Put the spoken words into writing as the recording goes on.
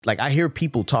Like, I hear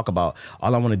people talk about,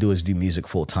 all I want to do is do music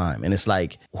full time. And it's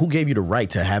like, who gave you the right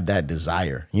to have that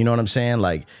desire? You know what I'm saying?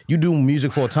 Like, you do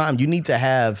music full time, you need to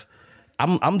have,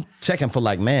 I'm checking for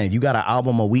like, man, you got an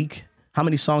album a week? How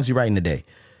many songs you writing a day?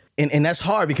 And that's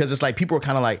hard because it's like, people are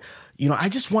kind of like, I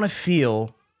just want to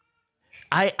feel,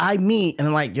 I meet and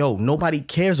I'm like, yo, nobody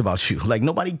cares about you. Like,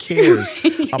 nobody cares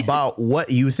about what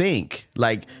you think.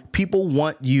 Like, people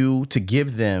want you to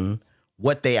give them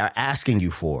what they are asking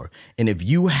you for. And if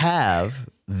you have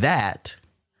that,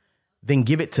 then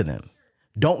give it to them.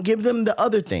 Don't give them the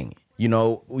other thing.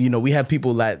 We have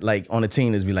people that like on the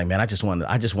team is be like, man, I just want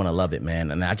to love it, man.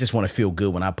 And I just want to feel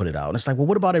good when I put it out. And it's like, well,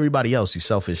 what about everybody else? You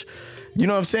selfish. You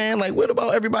know what I'm saying? Like, what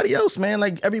about everybody else, man?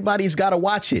 Like, everybody's got to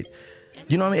watch it.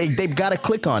 You know what I mean? They've got to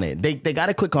click on it. They got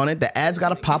to click on it. The ads got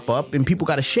to pop up and people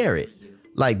got to share it.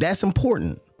 Like, that's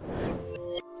important.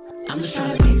 I'm just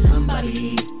trying to be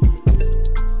somebody.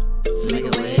 So make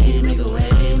a way, make a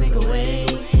way, make a way.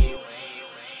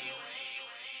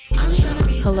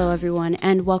 Hello, everyone,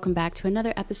 and welcome back to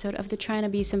another episode of the Trying to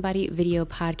Be Somebody video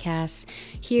podcast.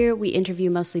 Here, we interview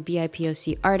mostly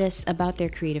BIPOC artists about their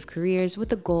creative careers with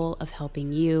the goal of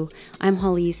helping you. I'm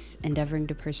Hollis, endeavoring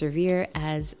to persevere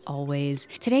as always.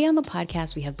 Today on the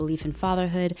podcast, we have Belief in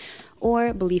Fatherhood,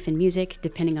 or Belief in Music,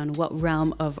 depending on what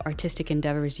realm of artistic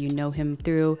endeavors you know him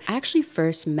through. I actually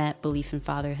first met Belief in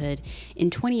Fatherhood in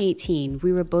 2018.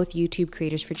 We were both YouTube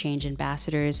Creators for Change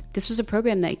ambassadors. This was a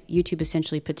program that YouTube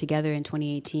essentially put together in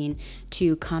 2018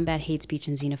 to combat hate speech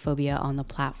and xenophobia on the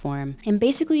platform. And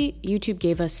basically, YouTube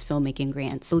gave us filmmaking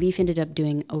grants. Belief ended up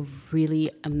doing a really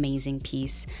amazing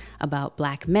piece about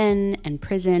Black men and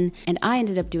prison, and I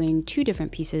ended up doing 2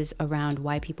 different pieces around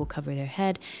why people cover their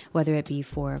head, whether it be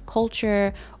for culture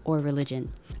or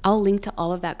religion. I'll link to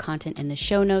all of that content in the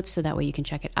show notes so that way you can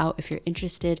check it out if you're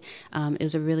interested. It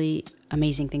was a really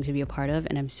amazing thing to be a part of,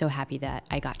 and I'm so happy that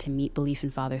I got to meet Belief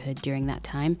in Fatherhood during that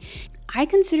time. I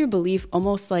consider Belief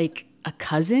almost like a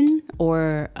cousin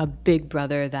or a big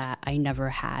brother that I never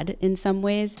had in some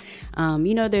ways.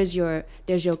 There's your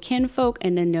kinfolk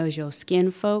and then there's your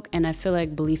skin folk, and I feel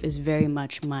like Belief is very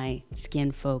much my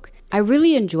skin folk. I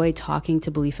really enjoy talking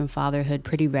to Belief in Fatherhood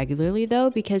pretty regularly though,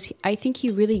 because I think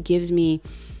he really gives me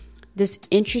this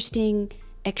interesting,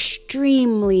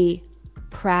 extremely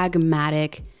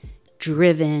pragmatic,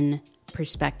 driven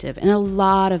perspective. And a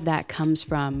lot of that comes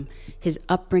from his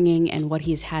upbringing and what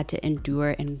he's had to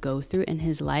endure and go through in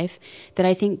his life that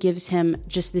I think gives him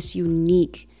just this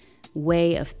unique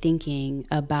way of thinking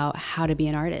about how to be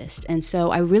an artist. And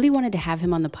so I really wanted to have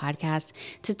him on the podcast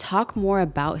to talk more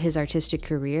about his artistic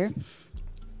career.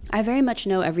 I very much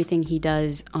know everything he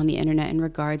does on the internet in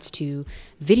regards to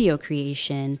video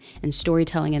creation and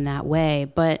storytelling in that way,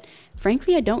 but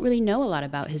frankly, I don't really know a lot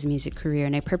about his music career,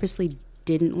 and I purposely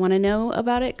didn't want to know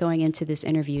about it going into this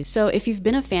interview. So if you've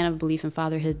been a fan of Belief in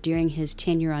Fatherhood during his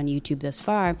tenure on YouTube thus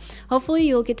far, hopefully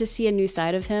you'll get to see a new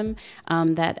side of him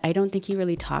that I don't think he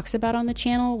really talks about on the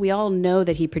channel. We all know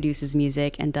that he produces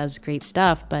music and does great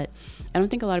stuff, but I don't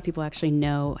think a lot of people actually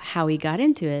know how he got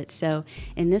into it. So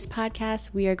in this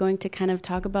podcast, we are going to kind of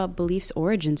talk about Belief's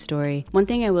origin story. One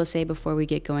thing I will say before we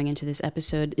get going into this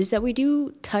episode is that we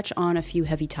do touch on a few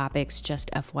heavy topics,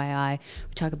 just FYI.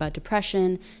 We talk about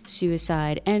depression,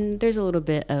 suicide, and there's a little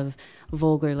bit of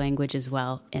vulgar language as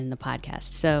well in the podcast.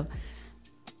 So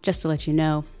just to let you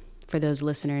know, for those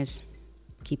listeners,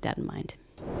 keep that in mind.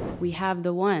 We have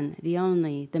the one, the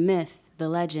only, the myth, the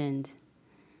legend,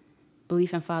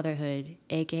 Belief in Fatherhood,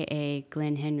 aka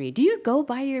Glenn Henry. Do you go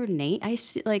by your name?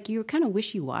 You're kind of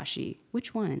wishy-washy.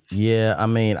 Which one? Yeah, I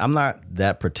mean, I'm not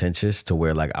that pretentious to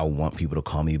where like I want people to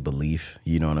call me Belief.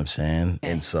 You know what I'm saying?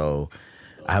 Okay. And so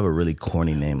I have a really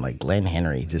corny name like Glenn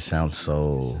Henry. It just sounds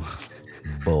so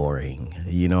boring.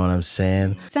 You know what I'm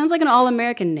saying? Sounds like an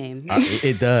all-American name.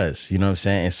 It does. You know what I'm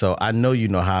saying? And so I know you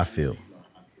know how I feel.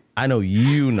 I know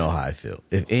you know how I feel.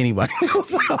 If anybody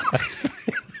knows how I feel.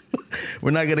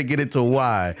 We're not going to get into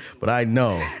why, but I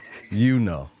know, you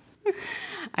know.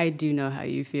 I do know how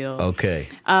you feel. Okay.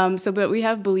 But we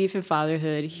have Belief in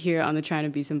Fatherhood here on the Trying to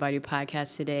Be Somebody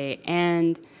podcast today.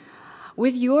 And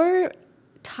with your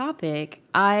topic,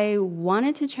 I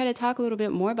wanted to try to talk a little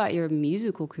bit more about your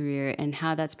musical career and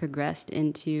how that's progressed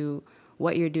into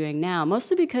what you're doing now.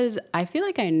 Mostly because I feel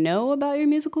like I know about your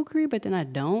musical career, but then I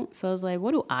don't. So I was like,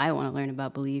 what do I want to learn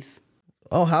about Belief?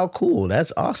 Oh, how cool.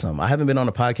 That's awesome. I haven't been on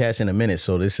a podcast in a minute,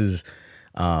 so this is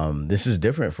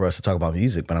different for us to talk about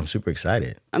music, but I'm super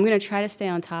excited. I'm going to try to stay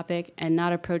on topic and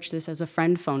not approach this as a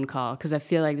friend phone call, because I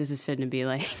feel like this is fitting to be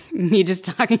like me just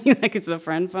talking to you like it's a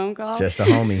friend phone call. Just a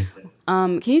homie.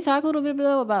 Can you talk a little bit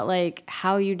though about like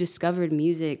how you discovered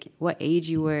music, what age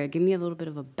you were? Give me a little bit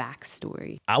of a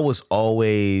backstory. I was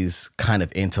always kind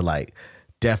of into like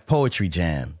Def Poetry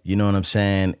Jam, you know what I'm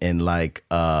saying? And like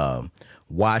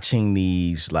watching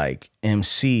these like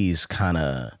MCs kind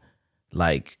of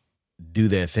like do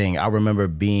their thing. I remember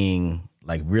being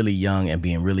like really young and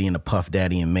being really into Puff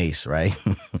Daddy and Mace, right?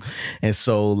 And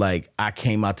so like I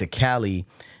came out to Cali,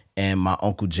 and my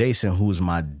Uncle Jason, who's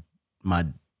my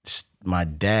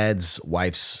dad's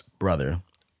wife's brother,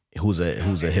 who's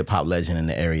a hip hop legend in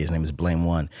the area. His name is Blame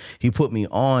One. He put me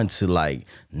on to like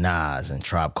Nas and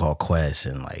Tribe Called Quest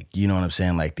and like, you know what I'm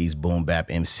saying? Like these boom bap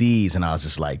MCs. And I was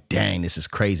just like, dang, this is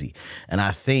crazy. And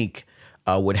I think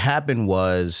what happened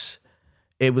was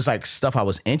it was like stuff I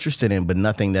was interested in, but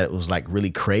nothing that was like really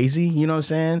crazy. You know what I'm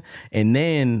saying? And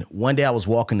then one day I was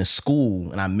walking to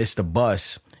school and I missed a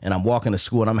bus, and I'm walking to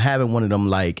school and I'm having one of them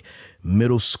like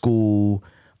middle school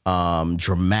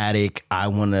dramatic, I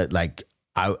want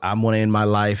to end my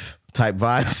life type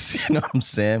vibes, you know what I'm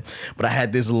saying? But I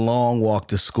had this long walk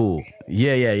to school.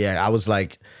 Yeah. I was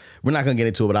like, we're not going to get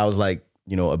into it, but I was like,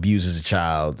 you know, abused as a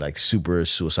child, like super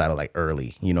suicidal, like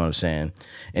early, you know what I'm saying?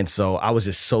 And so I was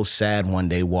just so sad one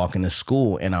day walking to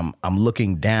school, and I'm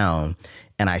looking down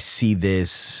and I see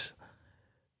this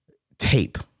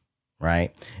tape,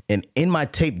 right? And in my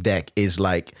tape deck is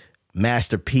like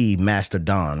Master P, Master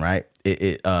Don, right?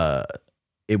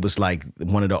 It was like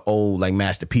one of the old like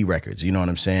Master P records, you know what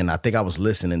I'm saying? I think I was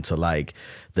listening to like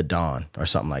the Dawn or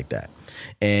something like that.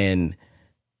 And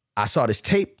I saw this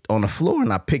tape on the floor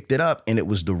and I picked it up, and it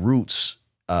was the Roots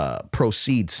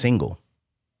Proceed single.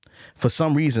 For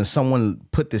some reason, someone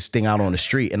put this thing out on the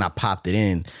street and I popped it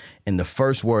in. And the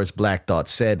first words Black Thought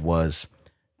said was,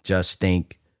 just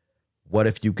think, what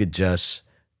if you could just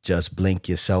blink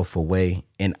yourself away?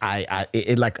 And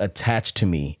it like attached to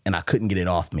me, and I couldn't get it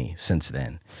off me since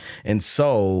then. And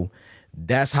so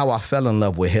that's how I fell in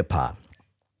love with hip hop.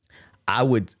 I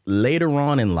would later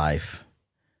on in life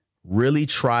really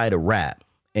try to rap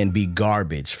and be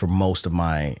garbage for most of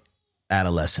my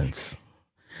adolescence.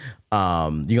 You're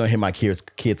gonna hear my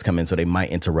kids come in, so they might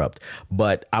interrupt,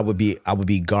 but I would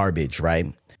be garbage,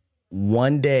 right?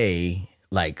 One day,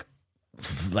 like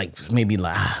maybe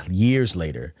like years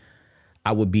later,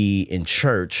 I would be in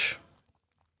church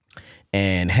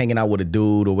and hanging out with a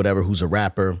dude or whatever who's a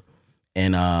rapper,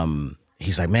 and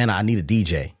he's like, man, I need a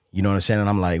DJ. You know what I'm saying? And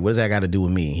I'm like, what does that got to do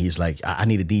with me? He's like, I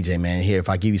need a DJ, man. Here, if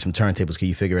I give you some turntables, can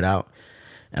you figure it out?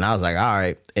 And I was like, all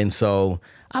right. And so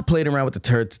I played around with the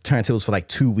turntables for like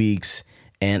 2 weeks,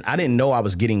 and I didn't know I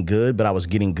was getting good, but I was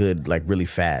getting good like really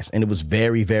fast. And it was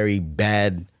very, very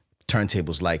bad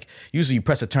turntables. Like usually you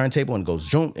press a turntable and it goes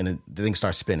zoom, and the thing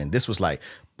starts spinning. This was like,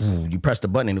 you press the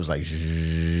button and it was like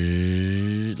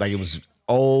it was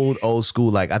old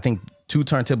school. Like I think 2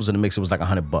 turntables in the mix, it was like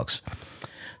 $100.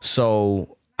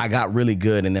 So I got really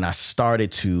good, and then I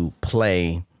started to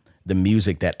play the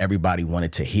music that everybody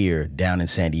wanted to hear down in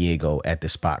San Diego at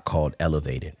this spot called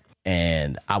Elevated.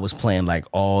 And I was playing like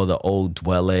all the old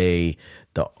Dwele,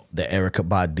 the Erykah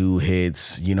Badu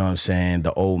hits, you know what I'm saying?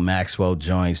 The old Maxwell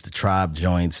joints, the Tribe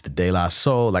joints, the De La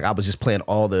Soul. Like I was just playing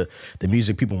all the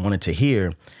music people wanted to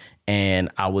hear. And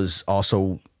I was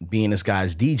also being this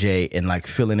guy's DJ and like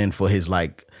filling in for his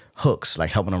like hooks,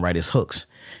 like helping him write his hooks.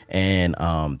 And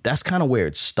that's kind of where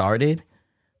it started.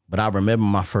 But I remember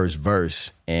my first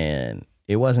verse, and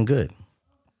it wasn't good.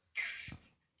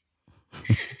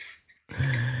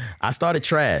 I started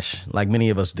trash, like many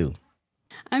of us do.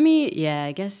 I mean, yeah,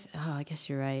 I guess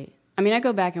you're right. I mean, I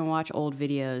go back and watch old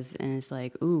videos, and it's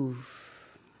like, ooh,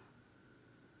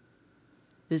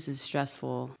 this is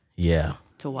stressful. Yeah.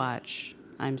 To watch.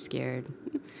 I'm scared.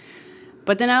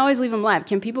 But then I always leave them live.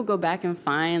 Can people go back and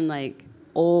find like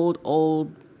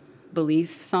old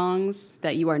belief songs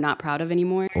that you are not proud of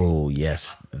anymore? Oh,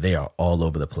 yes. They are all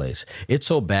over the place. It's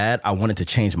so bad, I wanted to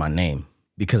change my name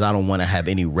because I don't want to have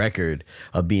any record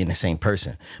of being the same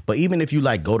person. But even if you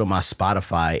like go to my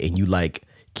Spotify and you like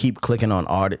keep clicking on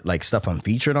art, like stuff I'm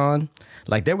featured on,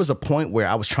 like there was a point where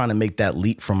I was trying to make that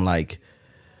leap from like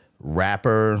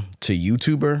rapper to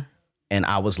YouTuber. And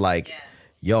I was like,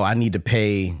 yo, I need to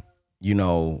pay, you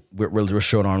know, we're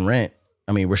short on rent.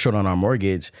 I mean, we're short on our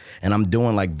mortgage, and I'm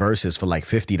doing like verses for like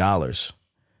 $50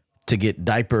 to get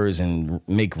diapers and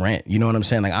make rent. You know what I'm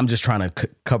saying? Like I'm just trying to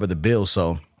cover the bill.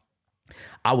 So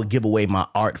I would give away my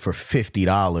art for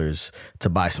 $50 to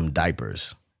buy some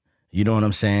diapers. You know what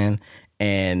I'm saying?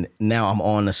 And now I'm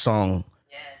on the song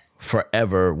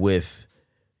Forever with,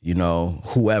 you know,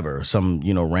 whoever, some,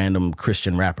 you know, random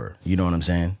Christian rapper. You know what I'm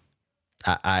saying?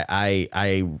 I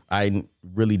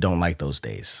really don't like those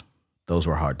days. Those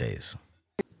were hard days.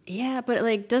 Yeah, but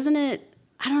like, doesn't it?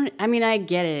 I mean, I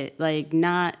get it. Like,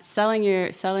 not selling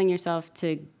yourself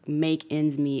to make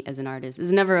ends meet as an artist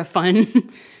is never a fun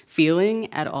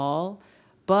feeling at all.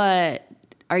 But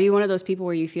are you one of those people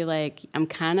where you feel like, I'm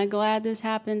kind of glad this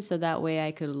happened so that way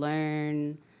I could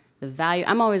learn the value?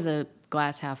 I'm always a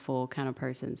glass half full kind of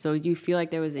person. So do you feel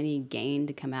like there was any gain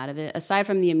to come out of it aside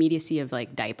from the immediacy of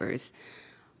like diapers?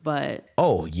 But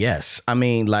oh yes, I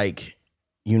mean, like,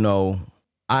 you know,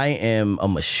 I am a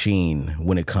machine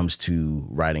when it comes to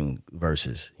writing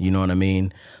verses. You know what I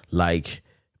mean? Like,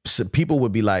 so people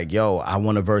would be like, yo, I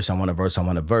want a verse, I want a verse, I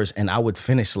want a verse. And I would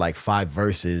finish like 5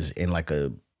 verses in like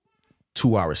a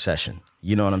 2-hour session.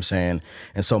 You know what I'm saying?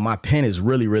 And so my pen is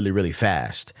really, really, really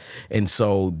fast. And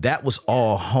so that was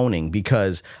all honing,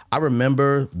 because I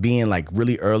remember being like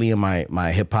really early in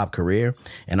my hip hop career,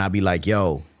 and I'd be like,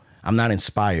 yo, I'm not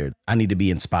inspired. I need to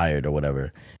be inspired or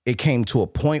whatever. It came to a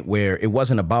point where it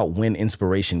wasn't about when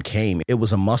inspiration came. It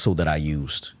was a muscle that I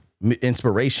used.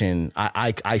 Inspiration,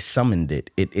 I summoned it.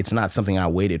 It's not something I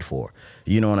waited for.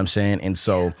 You know what I'm saying? And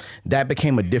so that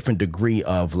became a different degree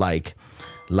of like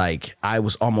I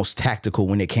was almost tactical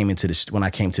when I came to the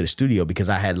studio, because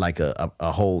I had like a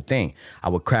whole thing. I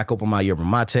would crack open my yerba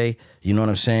mate, you know what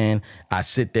I'm saying? I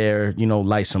sit there, you know,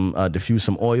 light some, diffuse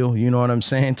some oil, you know what I'm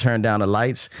saying? Turn down the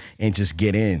lights and just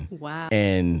get in. Wow.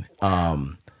 And,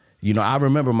 you know, I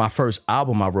remember my first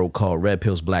album I wrote called Red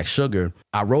Pills, Black Sugar.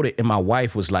 I wrote it and my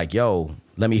wife was like, yo,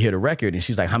 let me hear the record. And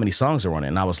she's like, how many songs are on it?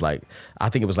 And I was like, I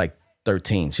think it was like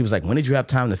 13. She was like, when did you have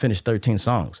time to finish 13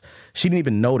 songs? She didn't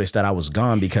even notice that I was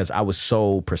gone because I was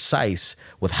so precise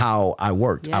with how I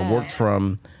worked. Yeah. I worked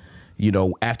from, you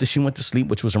know, after she went to sleep,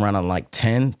 which was around like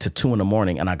 10 to 2 in the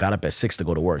morning, and I got up at 6 to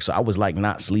go to work. So I was like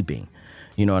not sleeping.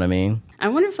 You know what I mean? I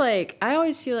wonder if like, I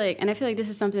always feel like, and I feel like this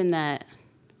is something that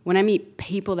when I meet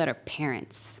people that are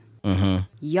parents,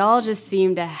 y'all just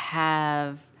seem to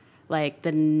have like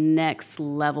the next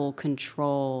level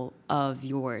control of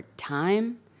your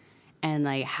time and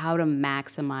like how to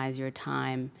maximize your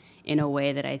time in a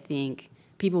way that I think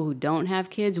people who don't have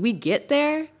kids, we get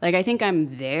there. Like, I think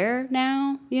I'm there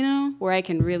now, you know, where I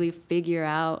can really figure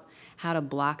out how to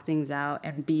block things out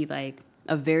and be like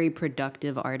a very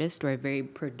productive artist or a very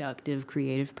productive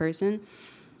creative person.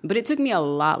 But it took me a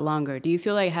lot longer. Do you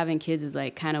feel like having kids is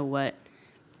like kind of what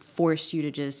forced you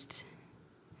to just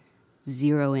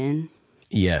zero in?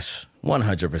 Yes,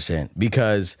 100%.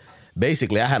 Because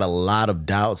basically I had a lot of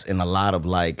doubts and a lot of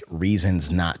like reasons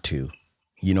not to,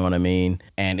 you know what I mean?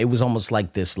 And it was almost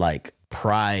like this like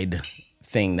pride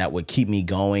thing that would keep me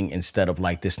going instead of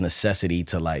like this necessity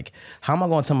to like, how am I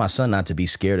going to tell my son not to be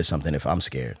scared of something if I'm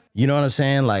scared? You know what I'm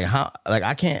saying? Like how, like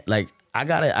I can't, like I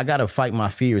gotta fight my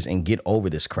fears and get over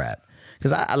this crap.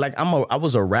 Cause I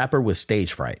was a rapper with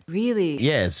stage fright. Really?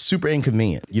 Yeah, it's super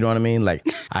inconvenient. You know what I mean? Like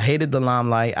I hated the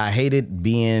limelight. I hated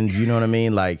being, you know what I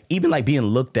mean? Like even like being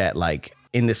looked at like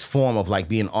in this form of like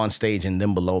being on stage and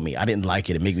them below me. I didn't like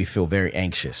it. It made me feel very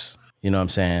anxious. You know what I'm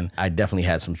saying? I definitely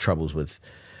had some troubles with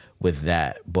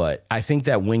that. But I think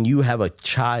that when you have a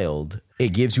child,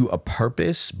 it gives you a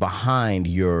purpose behind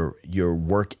your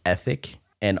work ethic.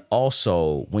 And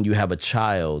also when you have a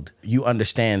child, you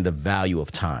understand the value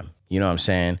of time. You know what I'm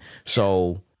saying?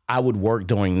 So I would work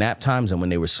during nap times and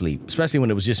when they were asleep, especially when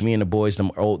it was just me and the boys,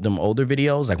 them older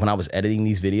videos. Like when I was editing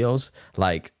these videos,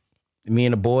 like me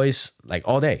and the boys, like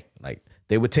all day, like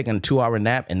they would take a 2-hour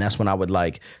nap. And that's when I would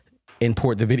like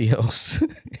import the videos,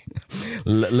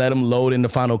 let them load in the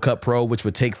Final Cut Pro, which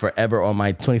would take forever on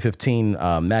my 2015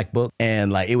 MacBook.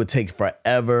 And like, it would take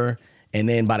forever. And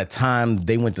then by the time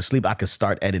they went to sleep, I could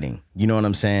start editing. You know what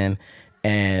I'm saying?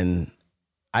 And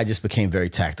I just became very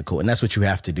tactical. And that's what you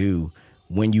have to do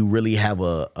when you really have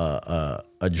a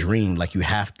dream. Like you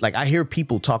have, like I hear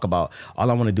people talk about,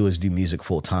 all I want to do is do music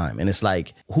full time. And it's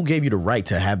like, who gave you the right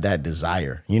to have that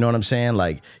desire? You know what I'm saying?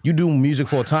 Like you do music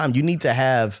full time. You need to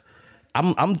have,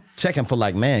 I'm checking for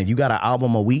like, man, you got an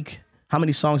album a week? How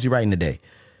many songs you writing a day?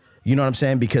 You know what I'm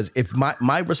saying? Because if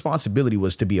my responsibility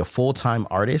was to be a full-time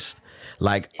artist,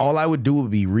 like all I would do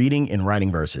would be reading and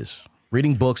writing verses,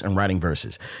 reading books and writing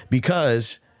verses,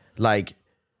 because like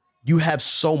you have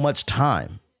so much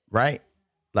time, right?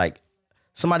 Like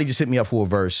somebody just hit me up for a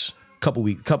verse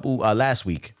last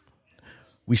week.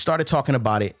 We started talking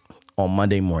about it on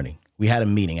Monday morning. We had a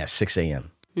meeting at 6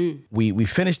 a.m. We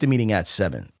finished the meeting at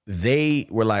 7. They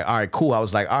were like, all right, cool. I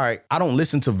was like, all right, I don't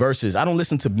listen to verses. I don't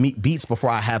listen to beats before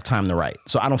I have time to write.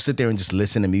 So I don't sit there and just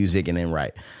listen to music and then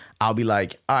write. I'll be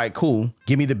like, all right, cool.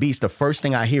 Give me the beats. The first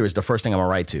thing I hear is the first thing I'm gonna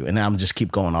write to. And then I'm just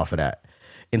keep going off of that.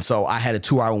 And so I had a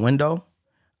 2-hour window.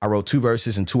 I wrote 2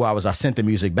 verses in 2 hours. I sent the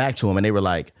music back to them and they were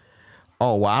like,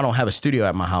 oh, well, I don't have a studio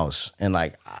at my house. And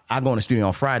like, I go in the studio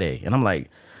on Friday. And I'm like,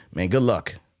 man, good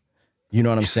luck. You know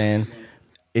what I'm saying?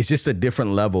 It's just a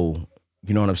different level.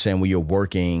 You know what I'm saying? Where you're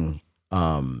working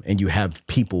and you have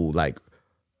people like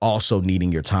also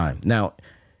needing your time. Now,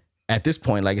 at this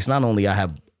point, like, it's not only I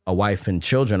have a wife and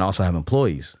children, I also have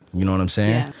employees. You know what I'm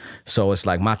saying? Yeah. So it's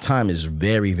like my time is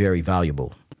very, very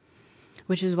valuable.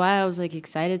 Which is why I was like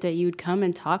excited that you would come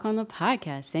and talk on the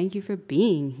podcast. Thank you for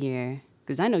being here.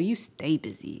 Because I know you stay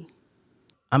busy.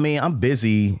 I mean, I'm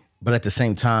busy, but at the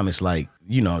same time, it's like,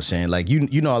 you know what I'm saying? Like,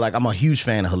 you know, like I'm a huge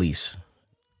fan of Halise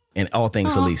and all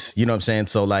things Halise. You know what I'm saying?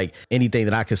 So like anything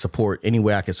that I can support,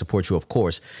 anywhere I can support you, of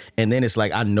course. And then it's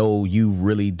like, I know you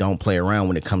really don't play around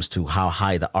when it comes to how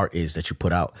high the art is that you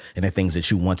put out and the things that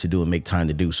you want to do and make time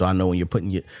to do. So I know when you're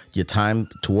putting your time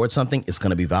towards something, it's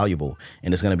going to be valuable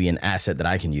and it's going to be an asset that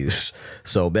I can use.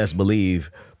 So best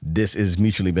believe this is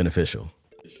mutually beneficial.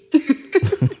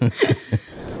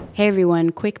 Hey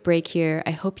everyone, quick break here.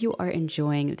 I hope you are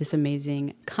enjoying this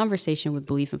amazing conversation with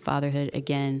Belief in Fatherhood.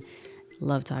 Again,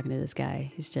 love talking to this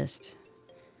guy.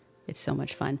 It's so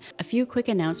much fun. A few quick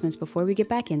announcements before we get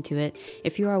back into it.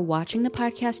 If you are watching the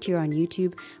podcast here on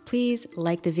YouTube, please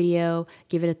like the video,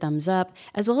 give it a thumbs up,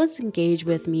 as well as engage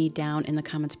with me down in the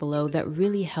comments below. That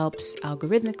really helps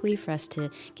algorithmically for us to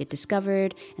get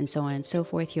discovered and so on and so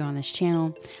forth here on this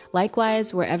channel.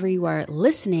 Likewise, wherever you are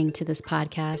listening to this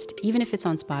podcast, even if it's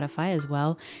on Spotify as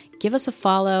well, give us a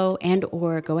follow and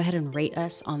or go ahead and rate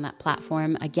us on that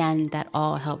platform. Again, that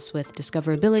all helps with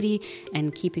discoverability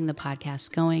and keeping the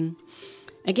podcast going.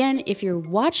 Again, if you're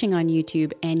watching on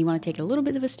YouTube and you want to take it a little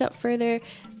bit of a step further,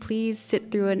 please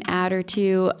sit through an ad or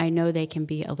two. I know they can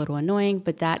be a little annoying,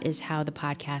 but that is how the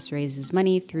podcast raises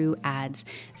money, through ads.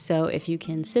 So if you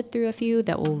can sit through a few,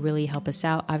 that will really help us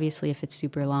out. Obviously, if it's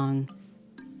super long,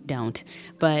 don't.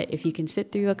 But if you can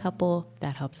sit through a couple,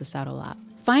 that helps us out a lot.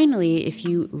 Finally, if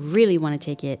you really want to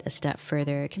take it a step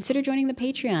further, consider joining the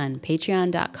Patreon,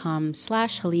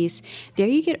 patreon.com/Halise. There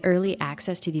you get early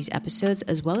access to these episodes,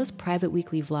 as well as private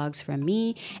weekly vlogs from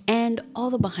me and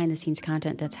all the behind the scenes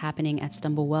content that's happening at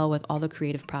Stumblewell with all the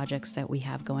creative projects that we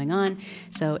have going on.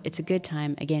 So it's a good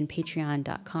time. Again,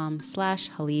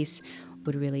 patreon.com/Halise.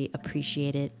 Would really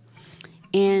appreciate it.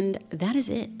 And that is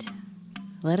it.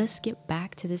 Let us get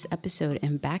back to this episode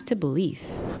and back to Belief.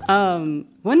 Did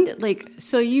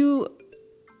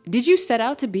you set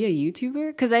out to be a YouTuber?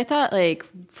 Because I thought, like,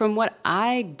 from what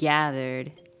I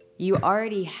gathered, you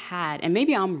already had, and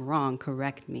maybe I'm wrong,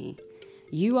 correct me,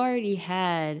 you already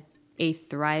had a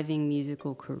thriving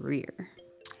musical career.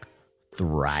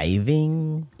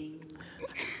 Thriving?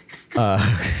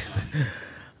 I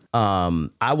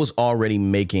was already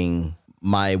making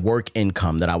my work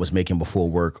income that I was making before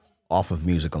work off of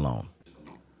music alone.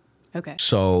 Okay.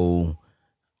 So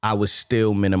I was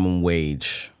still minimum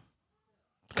wage,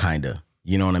 kind of.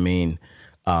 You know what I mean?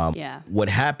 Yeah. What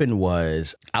happened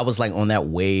was I was like on that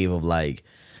wave of like,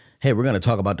 hey, we're going to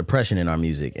talk about depression in our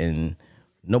music and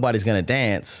nobody's going to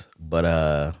dance,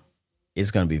 but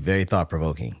it's going to be very thought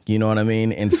provoking. You know what I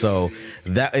mean? And so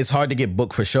that it's hard to get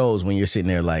booked for shows when you're sitting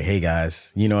there like, hey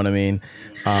guys, you know what I mean?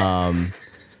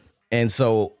 And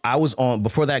so I was on,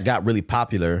 before that got really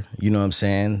popular, you know what I'm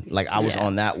saying? Like I was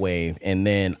on that wave and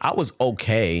then I was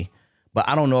okay, but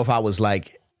I don't know if I was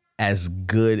like as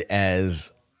good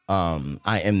as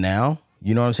I am now.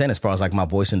 You know what I'm saying? As far as like my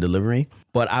voice and delivery.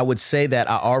 But I would say that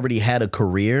I already had a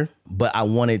career, but I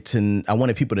wanted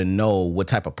people to know what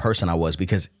type of person I was,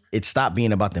 because it stopped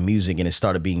being about the music and it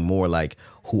started being more like,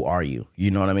 who are you?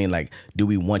 You know what I mean? Like, do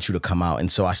we want you to come out?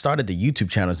 And so I started the YouTube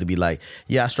channels to be like,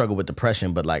 yeah, I struggle with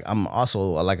depression, but like, I'm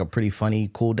also like a pretty funny,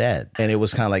 cool dad. And it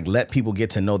was kind of like, let people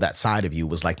get to know that side of you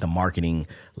was like the marketing,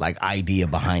 like idea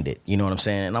behind it. You know what I'm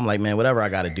saying? And I'm like, man, whatever I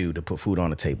got to do to put food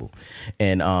on the table.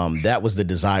 And that was the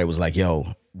desire, was like,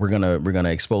 yo, we're gonna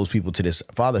expose people to this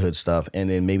fatherhood stuff, and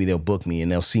then maybe they'll book me and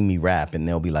they'll see me rap and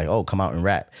they'll be like, oh, come out and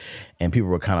rap. And people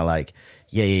were kind of like,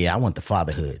 yeah, I want the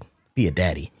fatherhood. Be a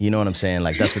daddy. You know what I'm saying?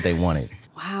 Like, that's what they wanted.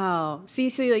 Wow. See,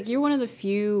 so like you're one of the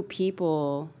few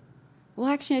people. Well,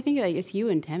 actually, I think like it's you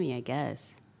and Temmie, I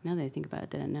guess. Now that I think about it,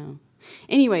 didn't know.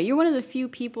 Anyway, you're one of the few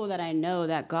people that I know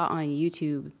that got on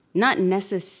YouTube, not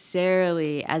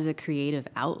necessarily as a creative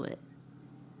outlet.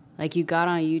 Like you got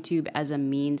on YouTube as a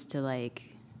means to like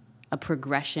a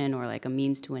progression or like a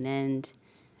means to an end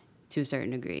to a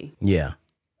certain degree. Yeah,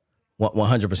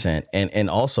 100%. And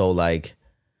also like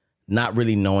not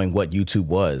really knowing what YouTube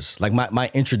was. Like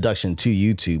my introduction to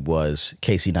YouTube was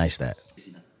Casey Neistat.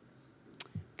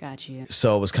 Got you.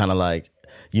 So it was kind of like,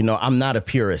 you know, I'm not a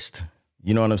purist.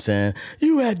 You know what I'm saying?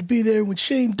 You had to be there when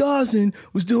Shane Dawson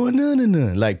was doing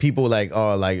no. Like people like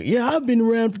are like, yeah, I've been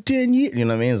around for 10 years. You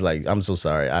know what I mean? It's like, I'm so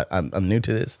sorry. I'm new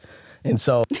to this. And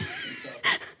so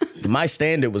my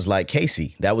standard was like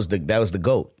Casey. That was the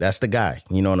GOAT. That's the guy.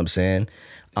 You know what I'm saying?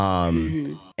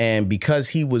 And because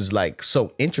he was like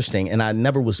so interesting and I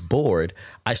never was bored,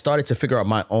 I started to figure out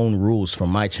my own rules for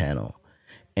my channel.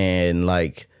 And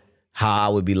like how I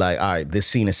would be like, all right, this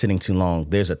scene is sitting too long.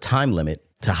 There's a time limit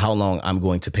to how long I'm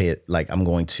going to pay it. Like I'm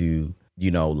going to,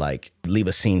 like leave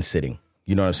a scene sitting.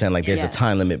 You know what I'm saying? Like there's a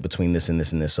time limit between this and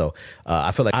this and this. So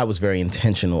I feel like I was very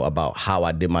intentional about how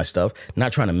I did my stuff,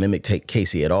 not trying to mimic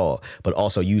Casey at all, but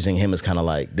also using him as kind of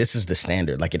like, this is the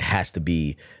standard. Like it has to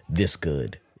be this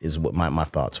good is what my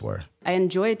thoughts were. I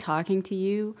enjoy talking to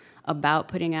you about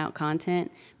putting out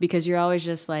content because you're always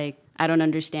just like, I don't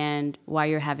understand why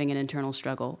you're having an internal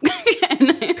struggle.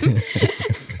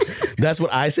 That's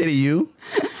what I say to you.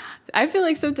 I feel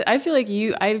like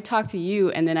I talk to you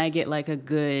and then I get like a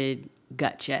good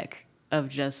gut check of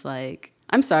just like,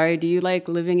 I'm sorry, do you like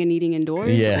living and eating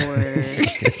indoors? Yeah. Or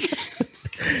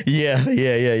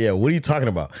Yeah. What are you talking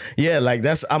about? Yeah, like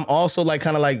I'm also like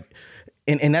kind of like,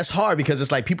 and that's hard because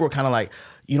it's like people are kind of like,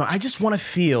 I just want to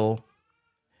feel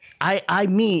I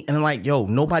meet and I'm like, yo,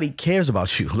 nobody cares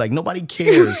about you. Like nobody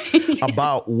cares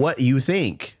about what you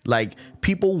think. Like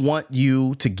people want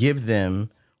you to give them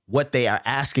what they are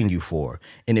asking you for.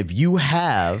 And if you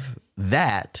have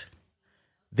that,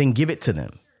 then give it to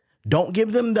them. Don't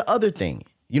give them the other thing.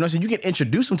 You know what I'm saying? You can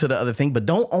introduce them to the other thing, but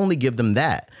don't only give them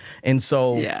that. And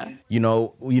so,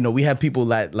 we have people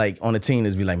that like on the team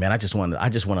is be like, man, I just want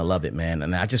to love it, man.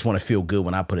 And I just want to feel good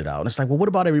when I put it out. And it's like, well, what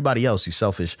about everybody else? You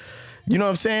selfish. You know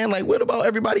what I'm saying? Like, what about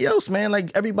everybody else, man?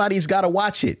 Like everybody's got to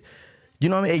watch it. You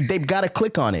know what I mean? They've got to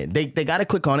click on it. They got to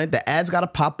click on it. The ads got to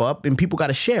pop up and people got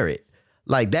to share it.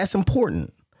 Like that's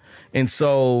important. And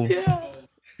so,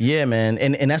 yeah, man.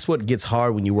 And that's what gets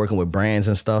hard when you're working with brands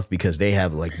and stuff because they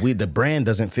have like the brand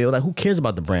doesn't feel like who cares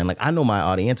about the brand? Like I know my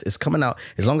audience is coming out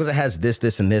as long as it has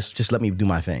this, and this, just let me do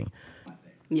my thing.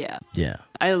 Yeah. Yeah.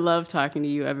 I love talking to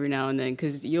you every now and then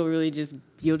because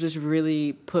you'll just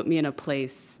really put me in a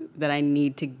place that I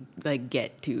need to like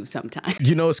get to sometime.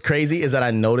 You know what's crazy is that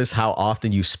I notice how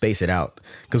often you space it out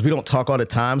because we don't talk all the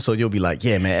time. So you'll be like,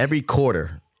 yeah, man, every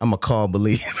quarter I'm going to call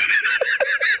Believe.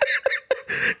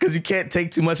 Because you can't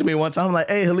take too much of me one time. I'm like,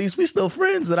 hey, at least we still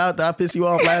friends that I pissed you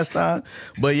off last time.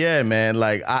 But yeah, man,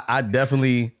 like I'm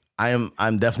definitely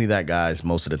that guy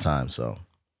most of the time. So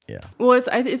yeah. Well,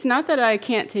 it's not that I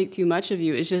can't take too much of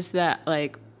you. It's just that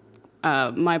like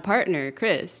my partner,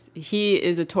 Chris, he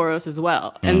is a Taurus as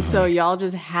well. And so y'all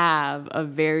just have a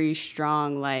very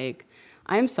strong, like,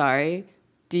 I'm sorry,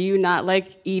 do you not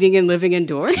like eating and living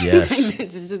indoors? Yes.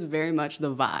 It's just very much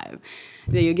the vibe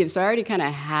that you give. So I already kind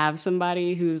of have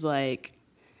somebody who's like,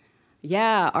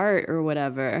 yeah, art or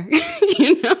whatever,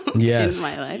 yes. in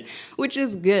my life, which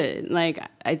is good. Like,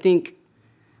 I think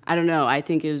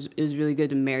it was really good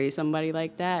to marry somebody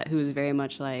like that who is very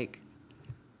much like,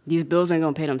 these bills ain't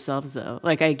gonna pay themselves though.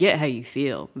 Like, I get how you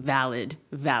feel. Valid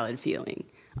feeling.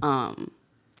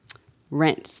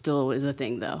 Rent still is a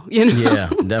thing though, Yeah,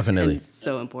 definitely. It's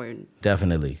so important.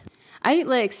 Definitely. I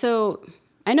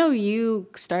know you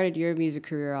started your music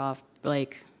career off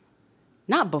like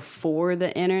not before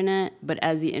the internet, but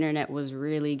as the internet was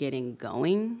really getting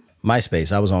going.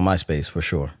 MySpace. I was on MySpace for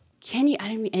sure. Can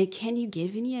you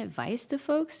give any advice to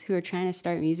folks who are trying to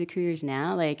start music careers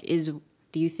now? Like,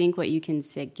 do you think what you can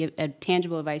say, give a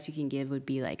tangible advice you can give would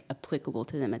be like applicable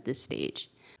to them at this stage?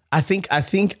 I think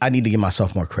I need to give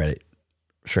myself more credit,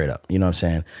 straight up. You know what I'm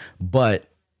saying? But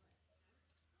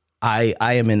I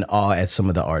am in awe at some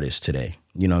of the artists today.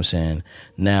 You know what I'm saying?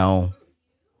 Now,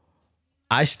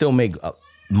 I still make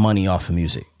money off of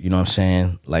music. You know what I'm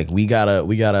saying? Like we got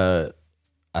a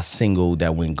single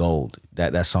that went gold.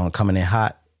 That song Coming In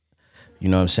Hot. You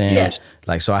know what I'm saying? Yeah.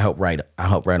 Like, so I helped write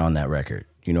on that record.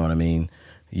 You know what I mean?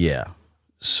 Yeah.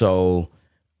 So,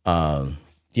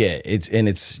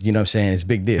 it's you know what I'm saying? It's a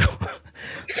big deal.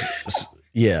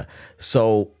 Yeah.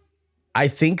 So I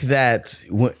think that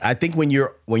when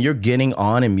you're getting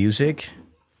on in music,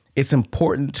 it's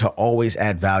important to always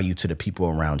add value to the people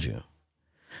around you.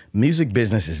 Music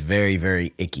business is very,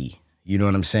 very icky. You know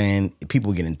what I'm saying?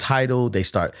 People get entitled,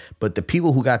 but the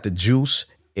people who got the juice,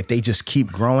 if they just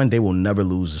keep growing, they will never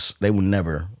lose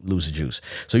the juice.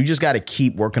 So you just got to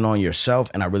keep working on yourself.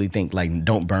 And I really think like,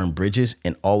 don't burn bridges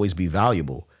and always be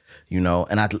valuable, you know?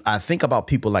 And I think about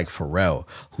people like Pharrell,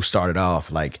 who started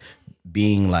off like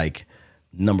being like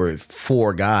number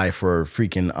 4 guy for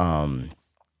freaking,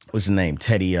 what's his name?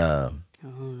 Teddy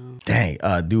Dang,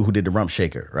 dude who did the Rump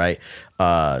Shaker, right?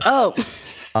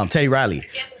 Teddy Riley,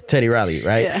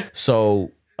 right? Yeah.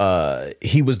 So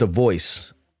he was the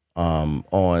voice on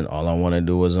All I Want to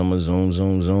Do Is I'm a Zoom,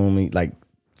 Zoom, Zoom.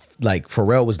 Like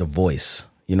Pharrell was the voice,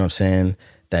 you know what I'm saying,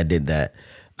 that did that.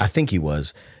 I think he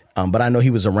was. But I know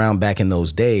he was around back in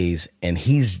those days, and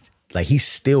he's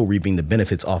still reaping the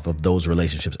benefits off of those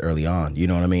relationships early on. You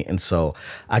know what I mean? And so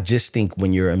I just think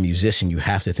when you're a musician, you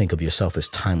have to think of yourself as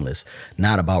timeless,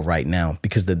 not about right now,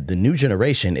 because the new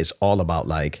generation is all about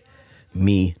like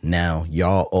me now,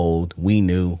 y'all old, we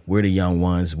new, we're the young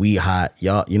ones, we hot,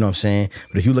 y'all, you know what I'm saying?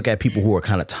 But if you look at people who are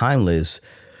kind of timeless,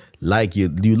 like you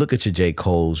look at your J.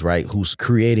 Cole's, right, who's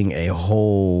creating a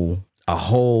whole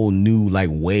new like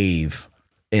wave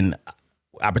and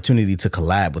opportunity to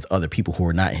collab with other people who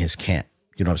are not in his camp.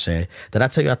 You know what I'm saying? Did I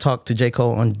tell you I talked to J.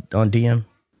 Cole on DM?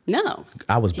 No.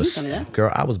 I was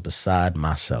beside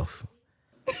myself.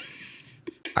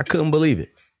 I couldn't believe it.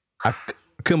 I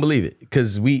couldn't believe it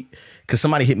because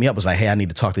somebody hit me up, was like, hey, I need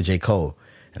to talk to J. Cole.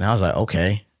 And I was like,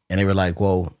 okay. And they were like,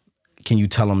 well, can you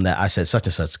tell him that I said such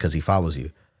and such because he follows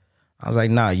you? I was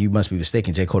like, nah, you must be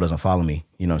mistaken. J. Cole doesn't follow me.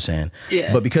 You know what I'm saying?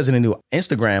 Yeah. But because of the new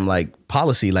Instagram like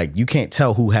policy, like you can't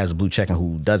tell who has a blue check and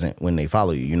who doesn't when they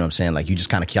follow you. You know what I'm saying? Like you just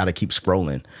kind of gotta keep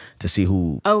scrolling to see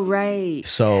who. Oh, right.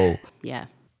 So yeah.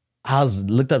 I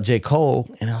looked up J. Cole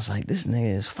and I was like, this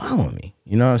nigga is following me.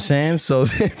 You know what I'm saying? So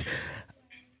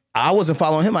I wasn't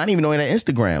following him. I didn't even know he had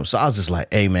Instagram. So I was just like,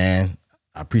 hey man,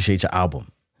 I appreciate your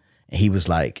album. And he was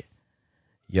like,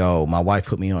 yo, my wife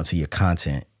put me onto your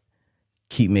content.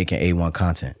 Keep making A1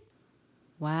 content.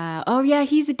 Wow. Oh, yeah,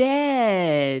 he's a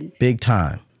dad. Big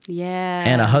time. Yeah.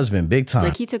 And a husband, big time.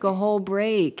 Like he took a whole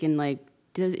break and like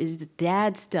does his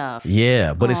dad stuff.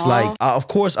 Yeah, but It's like, of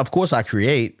course I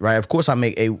create, right? Of course I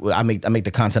make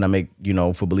the content I make, you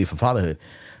know, for Belief in Fatherhood.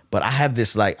 But I have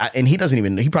this like, and he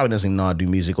probably doesn't even know how to do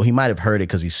music, or he might have heard it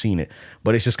because he's seen it.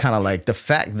 But it's just kind of like the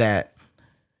fact that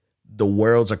the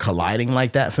worlds are colliding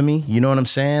like that for me. You know what I'm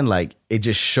saying? Like it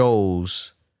just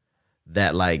shows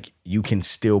that like you can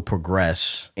still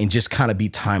progress and just kind of be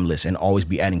timeless and always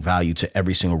be adding value to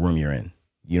every single room you're in.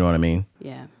 You know what I mean?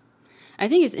 Yeah. I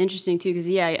think it's interesting too, because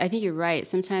I think you're right.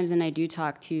 Sometimes, and I do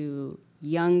talk to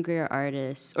younger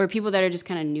artists or people that are just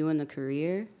kind of new in the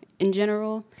career in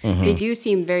general, they do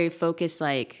seem very focused.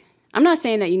 Like, I'm not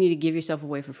saying that you need to give yourself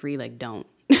away for free. Like, don't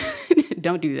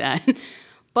do that.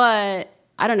 But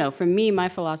I don't know. For me, my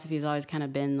philosophy has always kind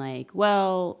of been like,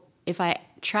 well, if I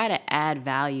try to add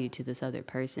value to this other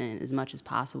person as much as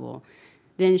possible,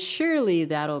 then surely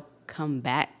that'll come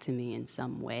back to me in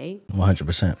some way.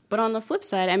 100%. But on the flip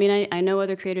side, I mean, I know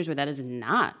other creators where that is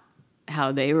not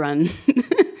how they run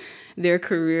their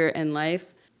career and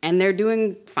life, and they're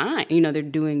doing fine. You know, they're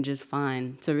doing just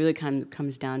fine. So it really kind of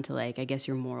comes down to, like, I guess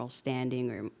your moral standing,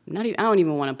 or not even, I don't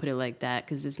even want to put it like that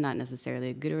because it's not necessarily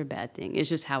a good or a bad thing. It's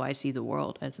just how I see the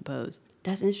world, I suppose.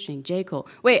 That's interesting. J. Cole.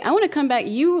 Wait, I want to come back.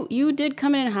 You did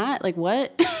Coming in Hot? Like,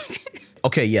 what?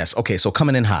 Okay, yes. Okay, so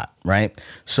Coming in Hot, right?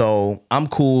 So I'm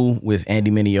cool with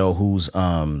Andy Mineo, who's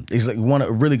he's like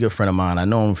a really good friend of mine. I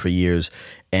know him for years,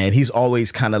 and he's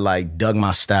always kind of like dug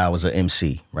my style as an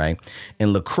MC, right?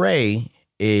 And Lecrae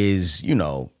is, you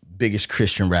know, biggest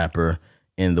Christian rapper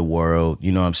in the world.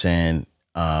 You know what I'm saying?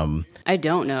 I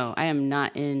don't know. I am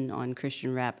not in on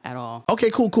Christian rap at all.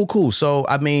 Okay, cool. So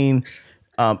I mean,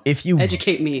 if you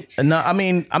educate me. No, I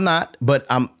mean, I'm not, but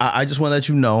I just want to let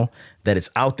you know that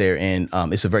it's out there, and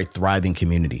it's a very thriving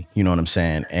community. You know what I'm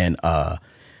saying? And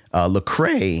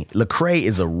Lecrae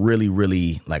is a really,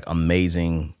 really like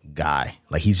amazing guy.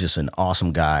 Like he's just an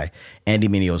awesome guy. Andy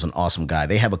Mineo is an awesome guy.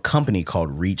 They have a company called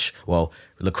Reach. Well,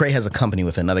 Lecrae has a company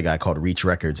with another guy called Reach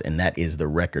Records, and that is the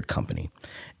record company.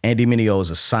 Andy Mineo is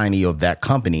a signee of that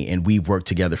company, and we've worked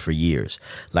together for years.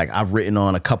 Like I've written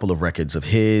on a couple of records of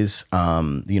his,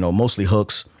 you know, mostly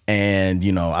hooks. And,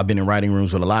 you know, I've been in writing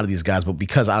rooms with a lot of these guys, but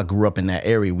because I grew up in that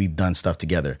area, we've done stuff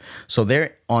together. So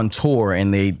they're on tour,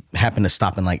 and they happen to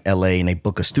stop in like LA, and they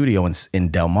book a studio in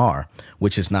Del Mar,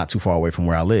 which is not too far away from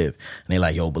where I live. And they're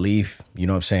like, yo, Believe, you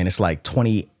know what I'm saying? It's like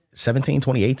 2017,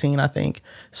 2018, I think,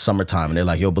 summertime. And they're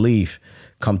like, yo, Believe,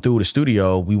 come through the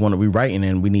studio. We want to be writing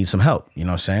and we need some help. You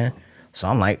know what I'm saying? So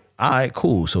I'm like, all right,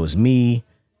 cool. So it's me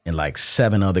and like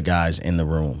 7 other guys in the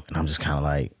room. And I'm just kind of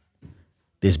like,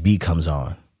 this beat comes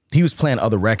on. He was playing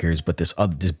other records, but this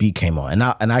beat came on.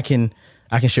 And I can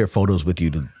share photos with you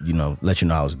to, you know, let you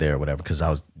know I was there or whatever,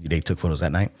 because they took photos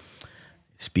that night.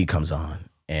 This beat comes on,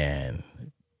 and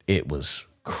it was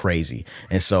crazy.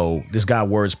 And so this guy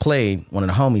Words Played, one of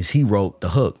the homies, he wrote the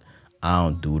hook. I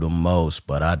don't do the most,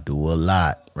 but I do a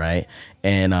lot, right?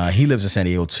 And he lives in San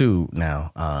Diego too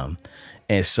now.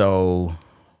 And so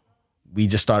we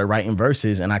just started writing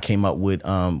verses, and I came up with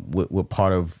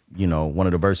part of, you know, one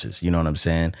of the verses, you know what I'm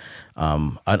saying?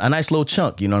 A nice little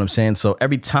chunk, you know what I'm saying? So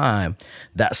every time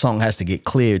that song has to get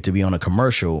cleared to be on a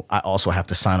commercial, I also have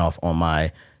to sign off on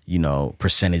my, you know,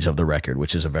 percentage of the record,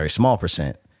 which is a very small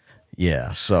percent.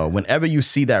 Yeah. So whenever you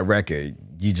see that record,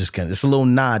 you just it's a little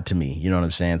nod to me, you know what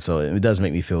I'm saying? So it does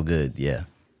make me feel good. Yeah.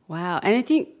 Wow. And I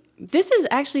think this is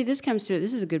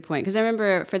a good point, because I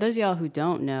remember, for those of y'all who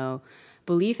don't know,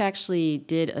 Belief actually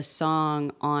did a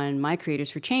song on my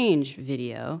Creators for Change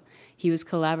video. He was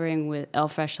collaborating with El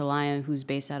Fresh Lion, who's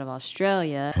based out of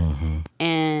Australia. Mm-hmm.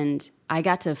 And I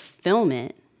got to film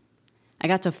it. I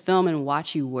got to film and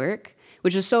watch you work,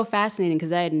 which was so fascinating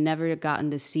because I had never gotten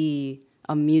to see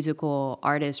a musical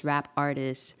artist, rap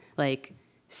artist, like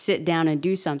sit down and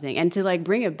do something. And to like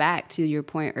bring it back to your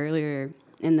point earlier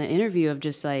in the interview of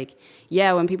just like,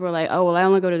 yeah, when people are like, oh, well, I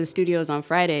only go to the studios on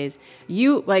Fridays.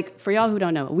 You, like, for y'all who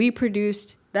don't know, we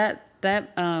produced that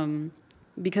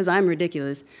because I'm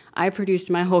ridiculous, I produced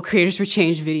my whole Creators for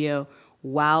Change video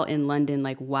while in London,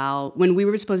 like when we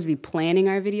were supposed to be planning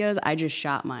our videos, I just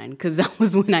shot mine because that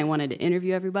was when I wanted to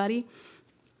interview everybody,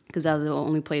 because that was the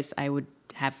only place I would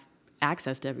have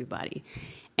access to everybody.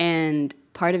 And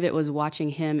part of it was watching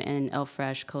him and El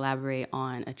Fresh collaborate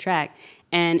on a track.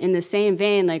 And in the same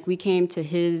vein, like, we came to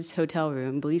his hotel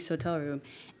room, Belief's hotel room,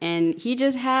 and he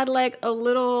just had like a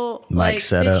little like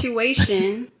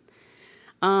situation,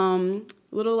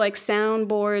 little like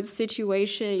soundboard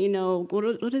situation, you know,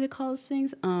 what do they call those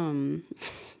things?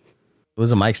 It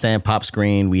was a mic stand, pop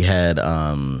screen. We had,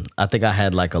 I think I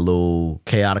had like a little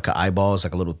Chaotica eyeballs,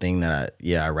 like a little thing that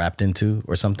I wrapped into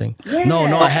or something. Yeah. No,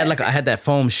 I had that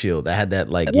foam shield. I had that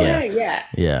like,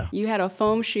 yeah. You had a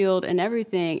foam shield and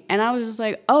everything. And I was just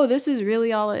like, oh, this is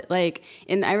really all it, like,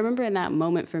 and I remember in that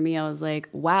moment for me, I was like,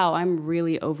 wow, I'm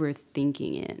really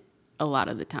overthinking it a lot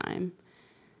of the time.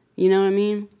 You know what I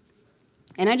mean?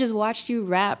 And I just watched you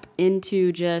rap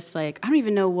into just like, I don't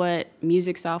even know what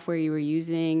music software you were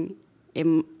using.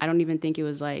 I don't even think it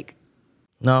was like...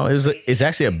 No, it's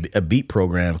actually a beat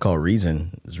program called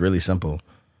Reason. It's really simple.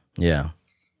 Yeah.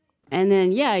 And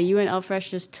then, yeah, you and El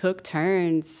Fresh just took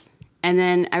turns. And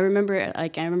then I remember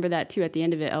that too. At the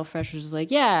end of it, El Fresh was just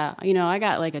like, yeah, you know, I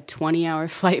got like a 20-hour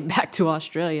flight back to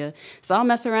Australia, so I'll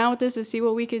mess around with this and see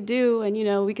what we could do. And, you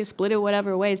know, we could split it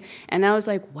whatever ways. And I was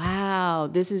like, wow,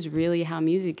 this is really how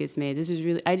music gets made. This is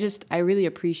really... I really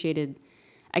appreciated...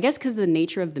 I guess because the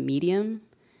nature of the medium...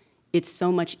 It's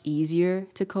so much easier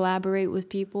to collaborate with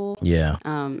people. Yeah.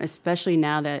 Especially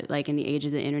now that, like, in the age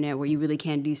of the internet, where you really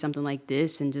can do something like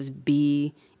this and just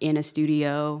be in a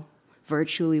studio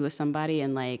virtually with somebody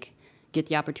and, like, get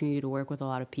the opportunity to work with a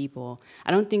lot of people.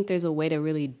 I don't think there's a way to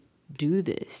really do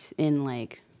this in,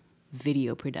 like,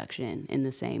 video production in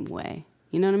the same way.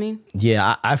 You know what I mean?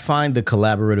 Yeah, I find the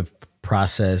collaborative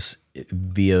process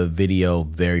via video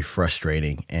very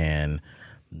frustrating and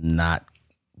not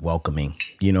welcoming.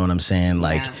 You know what I'm saying?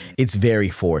 Like, it's very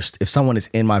forced. If someone is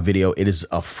in my video, it is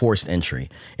a forced entry.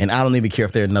 And I don't even care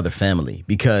if they're another family,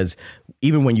 because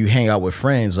even when you hang out with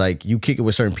friends, like, you kick it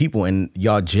with certain people and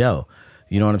y'all gel.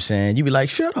 You know what I'm saying? You be like,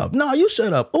 shut up. No, you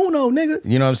shut up. Oh, no, nigga.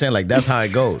 You know what I'm saying? Like, that's how it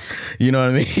goes. You know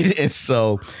what I mean? And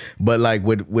so, but like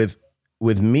with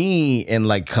me and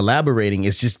like collaborating,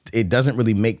 it's just, it doesn't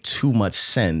really make too much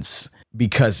sense,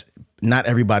 because not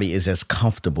everybody is as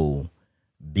comfortable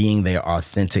being their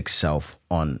authentic self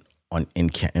in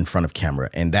front of camera,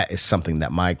 and that is something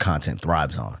that my content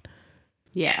thrives on.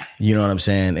 Yeah, you know what I'm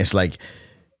saying? It's like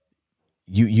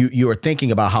you are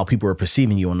thinking about how people are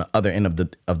perceiving you on the other end of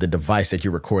the device that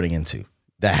you're recording into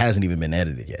that hasn't even been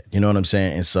edited yet. You know what I'm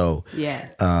saying? And so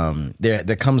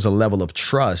there comes a level of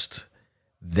trust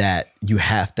that you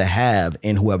have to have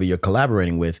in whoever you're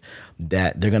collaborating with,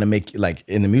 that they're going to make, like,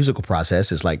 in the musical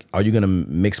process, it's like, are you going to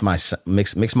mix my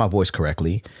voice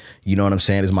correctly? You know what I'm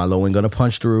saying? Is my low end going to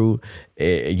punch through?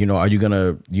 You know, are you going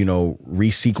to, you know,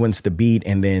 resequence the beat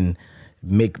and then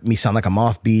make me sound like I'm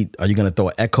off beat? Are you going to throw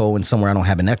an echo in somewhere I don't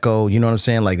have an echo? You know what I'm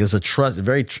saying? Like, there's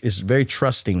it's very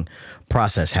trusting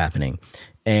process happening.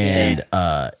 And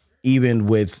even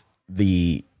with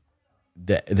the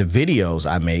videos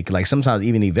I make, like, sometimes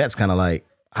even Yvette's kind of like,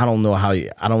 I don't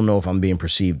know if I'm being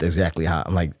perceived exactly how.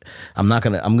 I'm like, I'm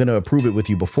gonna approve it with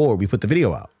you before we put the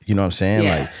video out. You know what I'm saying?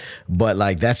 Yeah. Like, but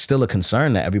like, that's still a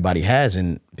concern that everybody has,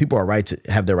 and people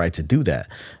have their right to do that.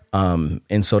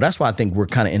 And so that's why I think we're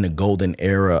kind of in the golden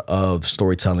era of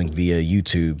storytelling via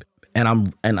YouTube. And I'm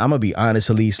gonna be honest,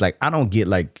 Elise, like, I don't get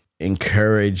like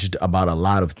encouraged about a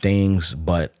lot of things,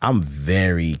 but I'm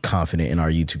very confident in our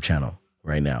YouTube channel.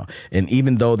 right now. And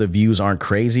even though the views aren't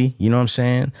crazy, you know what I'm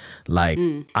saying? Like,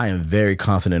 I am very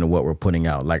confident in what we're putting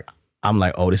out. Like, I'm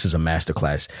like, oh, this is a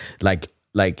masterclass.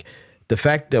 Like the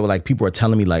fact that like people are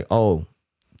telling me like, oh,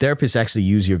 therapists actually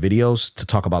use your videos to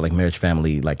talk about like marriage,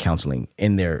 family, like counseling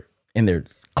in their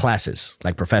classes,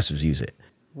 like professors use it.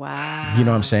 Wow. You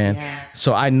know what I'm saying? Yeah.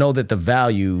 So I know that the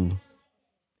value,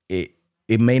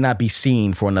 it may not be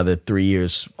seen for another 3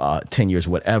 years, 10 years,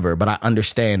 whatever. But I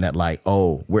understand that like,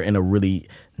 oh, we're in a really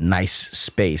nice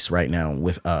space right now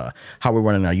with how we're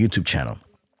running our YouTube channel.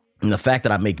 And the fact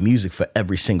that I make music for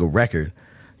every single record,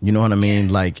 you know what I mean?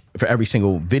 Like for every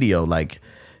single video, like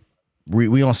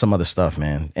we on some other stuff,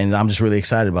 man. And I'm just really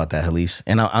excited about that, Halise.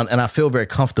 And I feel very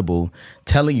comfortable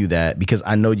telling you that because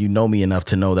I know you know me enough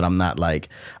to know that I'm not like,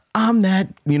 I'm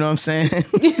that, you know what I'm saying?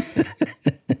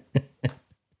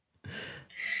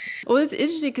 Well, it's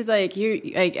interesting because like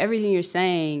everything you're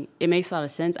saying, it makes a lot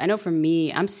of sense. I know for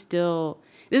me, this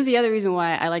is the other reason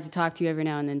why I like to talk to you every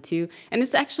now and then too. And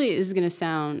this is going to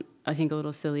sound, I think, a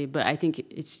little silly, but I think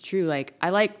it's true. Like I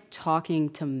like talking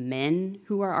to men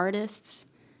who are artists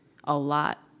a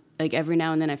lot. Like every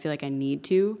now and then I feel like I need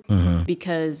to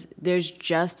because there's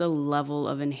just a level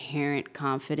of inherent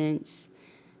confidence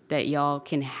that y'all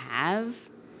can have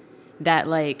that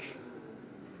like,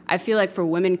 I feel like for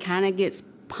women kind of gets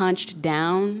punched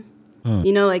down.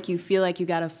 You know, like you feel like you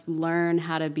got to learn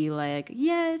how to be like,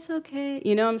 yeah, it's okay.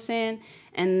 You know what I'm saying?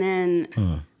 And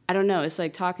then I don't know. It's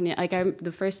like talking to like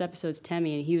the first episode's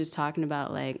Temmie, and he was talking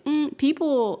about like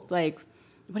people like,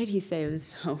 what did he say? It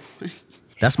was so.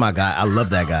 That's my guy. I love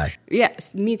that guy.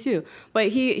 Yes, me too. But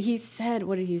he said,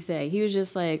 what did he say? He was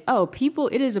just like, oh,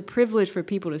 it is a privilege for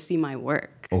people to see my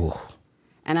work. Oh.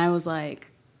 And I was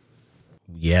like,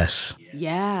 yes.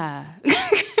 Yeah.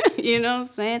 You know what I'm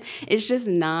saying? It's just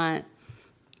not,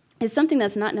 it's something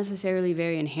that's not necessarily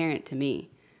very inherent to me.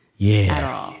 Yeah. At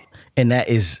all. And that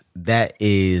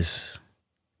is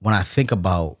when I think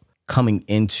about coming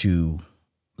into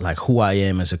like who I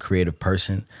am as a creative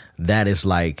person, that is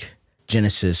like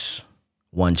Genesis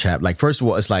 1 chapter. Like, first of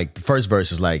all, it's like the first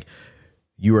verse is like,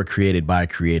 you were created by a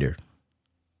creator,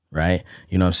 right?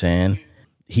 You know what I'm saying?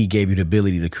 He gave you the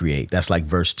ability to create. That's like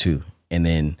verse 2. And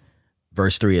then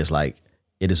verse 3 is like,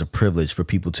 it is a privilege for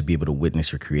people to be able to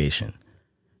witness your creation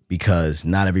because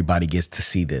not everybody gets to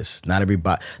see this. Not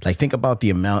everybody, like think about the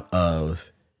amount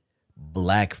of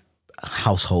Black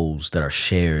households that are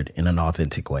shared in an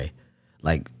authentic way.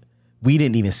 Like we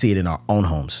didn't even see it in our own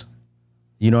homes.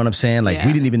 You know what I'm saying? Like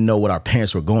we didn't even know what our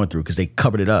parents were going through because they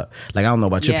covered it up. Like I don't know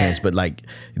about your parents, but like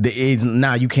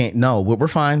now you can't know. We're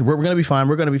fine. We're gonna be fine.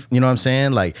 We're gonna be, you know what I'm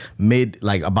saying? Like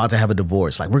about to have a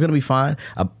divorce. Like we're gonna be fine.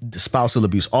 Spousal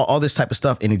abuse, all this type of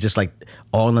stuff, and it's just like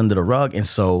all under the rug. And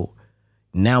so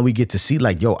now we get to see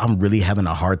like, yo, I'm really having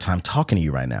a hard time talking to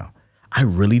you right now. I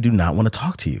really do not want to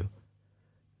talk to you.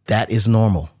 That is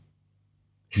normal.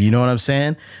 You know what I'm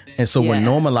saying? And so we're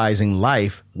normalizing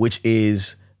life, which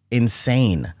is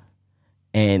insane.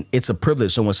 And it's a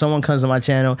privilege. So when someone comes to my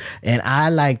channel and I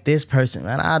like this person,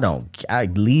 man, I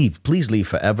leave. Please leave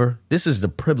forever. This is the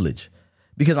privilege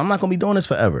because I'm not going to be doing this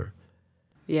forever.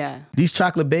 Yeah. These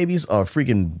chocolate babies are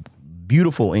freaking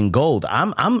beautiful in gold.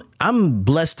 I'm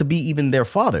blessed to be even their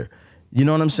father. You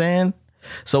know what I'm saying?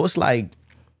 So it's like,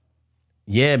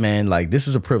 yeah, man, like this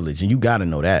is a privilege and you got to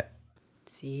know that.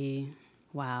 See,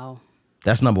 wow.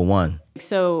 That's number one.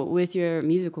 So with your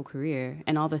musical career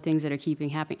and all the things that are keeping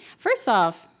happening, first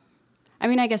off, I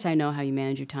mean, I guess I know how you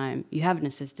manage your time. You have an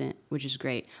assistant, which is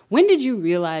great. When did you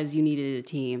realize you needed a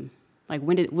team? Like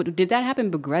did that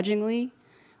happen begrudgingly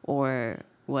or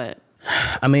what?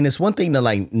 I mean, it's one thing to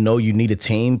like know you need a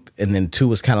team. And then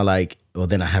two is kind of like, well,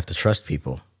 then I have to trust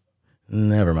people.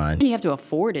 Never mind. And you have to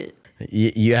afford it.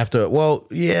 You have to, well,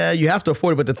 yeah, you have to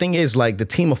afford it. But the thing is like the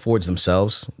team affords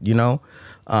themselves, you know?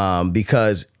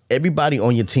 Because everybody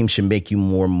on your team should make you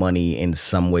more money in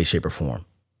some way, shape, or form.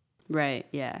 Right,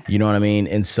 yeah. You know what I mean?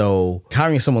 And so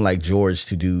hiring someone like George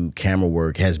to do camera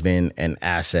work has been an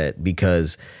asset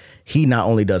because he not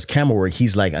only does camera work,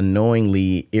 he's like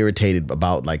annoyingly irritated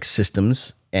about like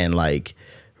systems and like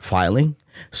filing.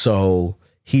 So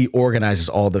he organizes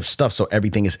all the stuff so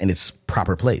everything is in its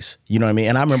proper place. You know what I mean?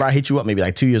 And I remember I hit you up maybe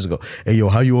like 2 years ago. Hey, yo,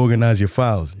 how you organize your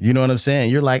files? You know what I'm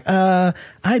saying? You're like, I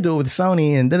do it with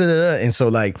Sony and da-da-da-da. And so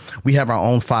like we have our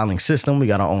own filing system. We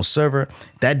got our own server.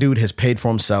 That dude has paid for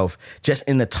himself just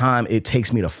in the time it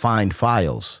takes me to find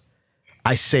files.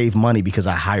 I save money because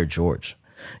I hired George.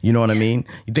 You know what I mean?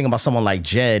 You think about someone like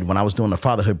Jed, when I was doing the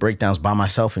fatherhood breakdowns by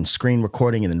myself and screen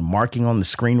recording and then marking on the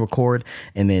screen record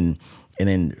and then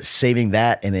saving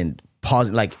that and then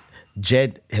pausing. Like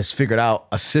Jed has figured out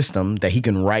a system that he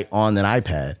can write on an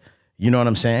iPad. You know what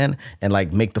I'm saying? And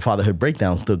like Make the Fatherhood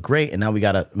Breakdowns look great. And now we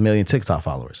got 1 million TikTok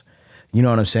followers. You know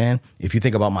what I'm saying? If you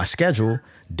think about my schedule,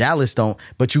 Dallas don't.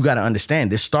 But you got to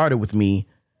understand, this started with me,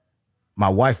 my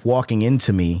wife walking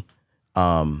into me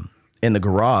in the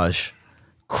garage,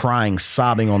 crying,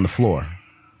 sobbing on the floor.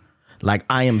 Like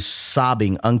I am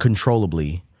sobbing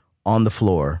uncontrollably on the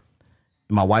floor.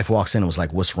 My wife walks in and was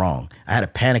like, what's wrong? I had a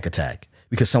panic attack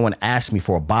because someone asked me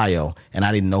for a bio and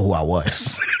I didn't know who I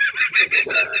was.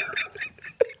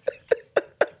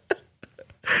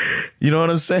 You know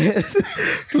what I'm saying?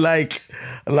 like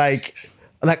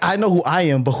I know who I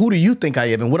am, but who do you think I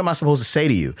am? And what am I supposed to say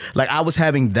to you? Like I was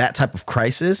having that type of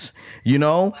crisis, you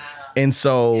know? Wow. And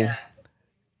so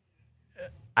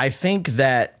I think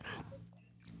that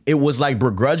it was like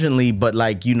begrudgingly, but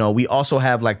like, you know, we also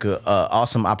have like a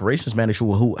awesome operations manager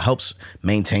who helps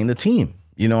maintain the team.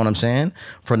 You know what I'm saying?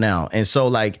 For now. And so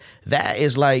like, that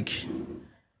is like,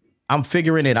 I'm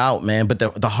figuring it out, man. But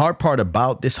the hard part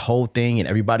about this whole thing and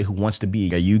everybody who wants to be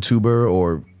a YouTuber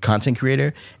or content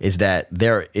creator is that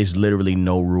there is literally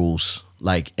no rules,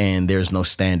 like, and there's no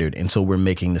standard. And so we're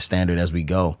making the standard as we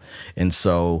go. And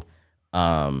so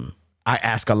I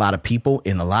ask a lot of people,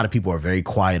 and a lot of people are very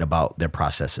quiet about their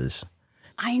processes.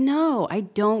 I know. I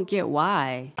don't get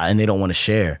why. And they don't want to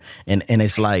share. And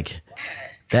it's like,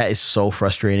 that is so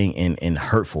frustrating and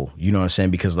hurtful. You know what I'm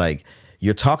saying? Because like,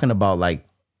 you're talking about like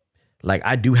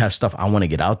I do have stuff I want to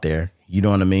get out there. You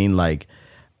know what I mean? Like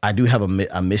I do have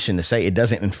a mission to say. It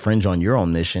doesn't infringe on your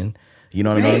own mission. You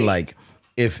know what I mean? Like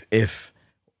if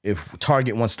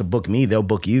Target wants to book me, they'll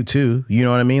book you too. You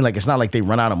know what I mean? Like it's not like they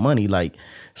run out of money. Like,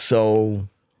 so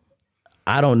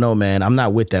I don't know, man. I'm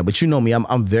not with that. But you know me,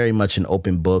 I'm very much an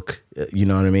open book. You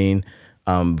know what I mean?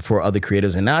 For other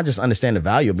creatives. And now I just understand the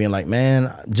value of being like,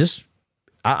 man, just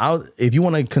I'll if you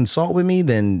want to consult with me,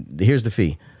 then here's the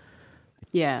fee.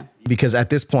 Yeah. Because at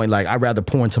this point, like, I'd rather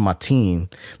pour into my team.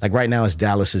 Like right now it's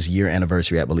Dallas's year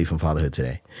anniversary at Belief in Fatherhood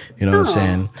today. You know what I'm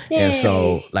saying? Yay. And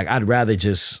so like, I'd rather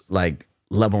just like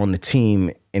level on the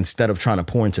team instead of trying to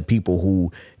pour into people who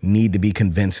need to be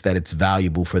convinced that it's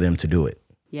valuable for them to do it.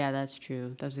 Yeah, that's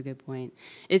true. That's a good point.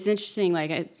 It's interesting.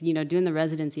 Like, doing the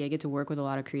residency, I get to work with a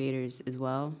lot of creators as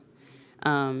well.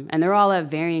 And they're all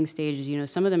at varying stages. You know,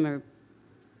 some of them are,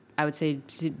 I would say,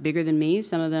 bigger than me.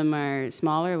 Some of them are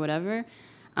smaller, whatever.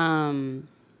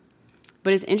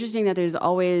 But it's interesting that there's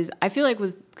always, I feel like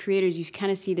with creators, you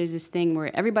kind of see there's this thing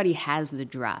where everybody has the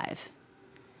drive,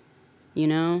 you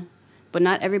know, but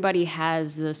not everybody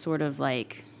has the sort of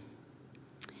like,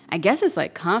 I guess it's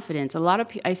like confidence. I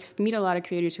meet a lot of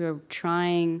creators who are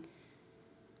trying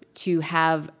to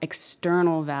have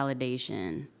external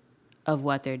validation of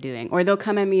what they're doing, or they'll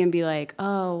come at me and be like,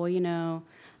 oh, well, you know,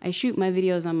 I shoot my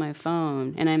videos on my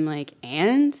phone. And I'm like,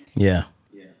 and? Yeah.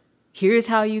 Here's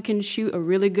how you can shoot a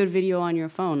really good video on your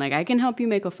phone. Like, I can help you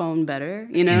make a phone better,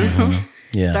 you know? Mm-hmm.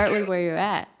 Yeah. Start with where you're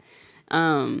at.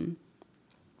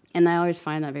 And I always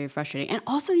find that very frustrating. And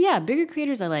also, yeah, bigger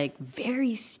creators are, like,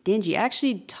 very stingy. I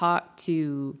actually talked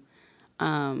to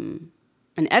an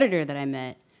editor that I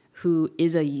met who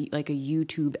is a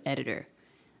YouTube editor.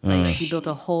 Like, she built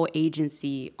a whole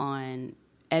agency on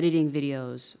editing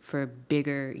videos for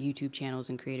bigger YouTube channels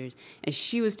and creators. And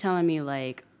she was telling me,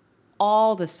 like,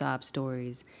 all the sob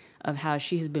stories of how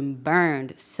she has been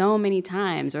burned so many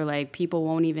times, or like people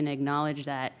won't even acknowledge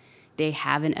that they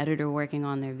have an editor working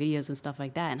on their videos and stuff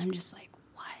like that. And I'm just like,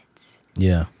 what?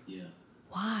 Yeah.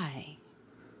 Why?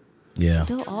 Yeah.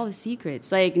 Still all the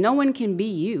secrets. Like, no one can be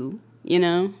you, you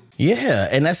know? Yeah.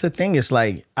 And that's the thing. It's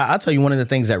like, I'll tell you, one of the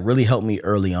things that really helped me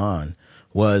early on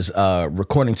was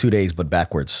recording 2 days, but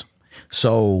backwards.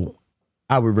 So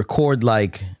I would record,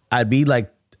 like, I'd be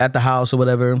like at the house or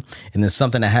whatever, and then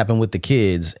something that happened with the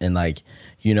kids, and like,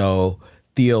 you know,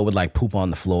 Theo would like poop on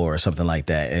the floor or something like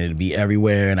that, and it'd be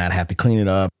everywhere, and I'd have to clean it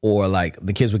up, or like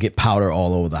the kids would get powder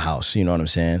all over the house, you know what I'm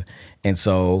saying? And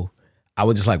so I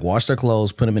would just like wash their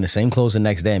clothes, put them in the same clothes the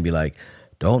next day, and be like,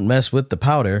 don't mess with the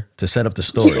powder to set up the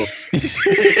story.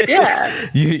 Yeah.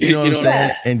 you know what I'm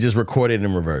saying? And just record it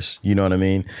in reverse, you know what I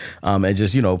mean? And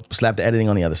just, you know, slap the editing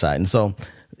on the other side. And so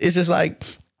it's just like,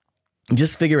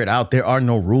 just figure it out. There are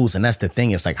no rules. And that's the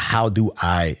thing. It's like,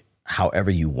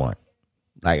 however you want.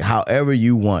 Like, however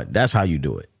you want, that's how you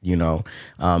do it, you know?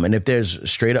 And if there's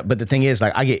straight up, but the thing is,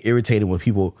 like, I get irritated when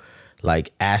people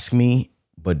like ask me,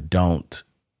 but don't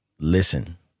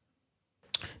listen.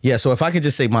 Yeah. So if I could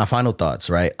just say my final thoughts,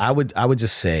 right? I would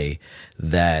just say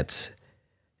that,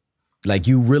 like,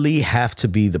 you really have to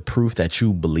be the proof that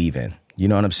you believe in. You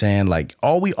know what I'm saying? Like,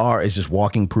 all we are is just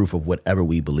walking proof of whatever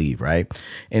we believe, right?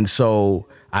 And so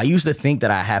I used to think that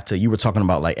I have to, you were talking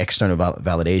about like external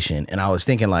validation, and I was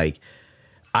thinking like,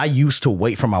 I used to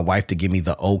wait for my wife to give me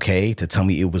the okay to tell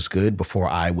me it was good before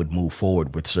I would move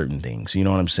forward with certain things. You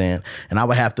know what I'm saying? And I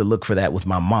would have to look for that with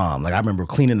my mom. Like I remember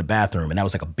cleaning the bathroom and that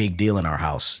was like a big deal in our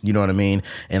house. You know what I mean?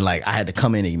 And like I had to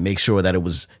come in and make sure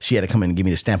that she had to come in and give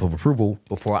me the stamp of approval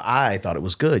before I thought it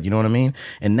was good. You know what I mean?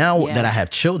 And now that I have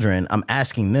children, I'm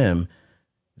asking them,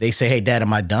 they say, hey, Dad,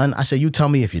 am I done? I say, you tell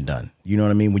me if you're done. You know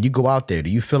what I mean? When you go out there, do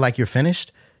you feel like you're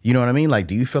finished? You know what I mean? Like,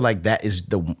 do you feel like that is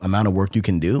the amount of work you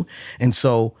can do? And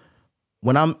so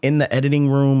when I'm in the editing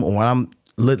room or when I'm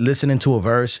listening to a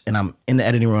verse and I'm in the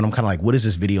editing room, I'm kind of like, what does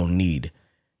this video need?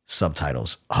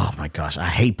 Subtitles. Oh my gosh. I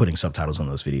hate putting subtitles on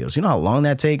those videos. You know how long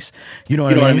that takes? You know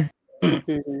what I mean?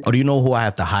 Or do you know who I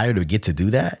have to hire to get to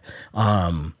do that?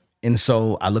 And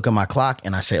so I look at my clock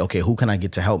and I say, okay, who can I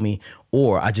get to help me?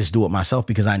 Or I just do it myself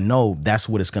because I know that's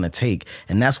what it's going to take.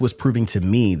 And that's what's proving to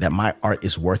me that my art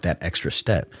is worth that extra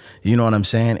step. You know what I'm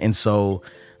saying? And so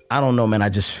I don't know, man. I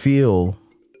just feel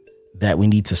that we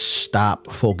need to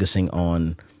stop focusing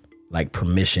on like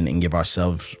permission and give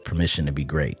ourselves permission to be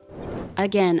great.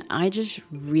 Again, I just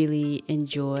really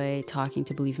enjoy talking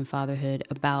to Belief in Fatherhood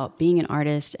about being an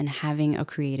artist and having a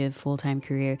creative full-time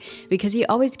career, because he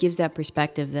always gives that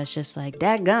perspective that's just like,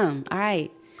 dadgum, all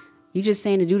right, you just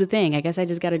saying to do the thing. I guess I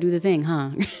just got to do the thing,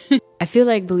 huh? I feel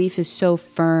like Belief is so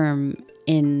firm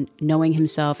in knowing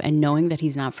himself and knowing that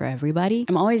he's not for everybody.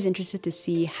 I'm always interested to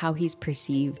see how he's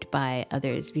perceived by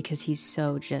others because he's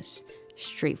so just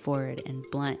straightforward and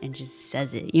blunt and just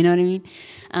says it. You know what I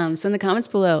mean? So in the comments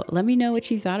below, let me know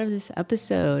what you thought of this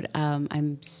episode.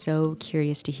 I'm so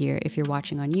curious to hear if you're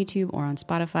watching on YouTube or on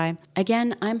Spotify.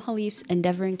 Again, I'm Halise,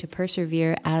 endeavoring to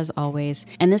persevere as always.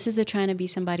 And this is the Trying to Be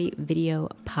Somebody video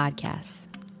podcast.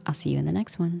 I'll see you in the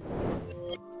next one.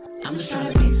 I'm just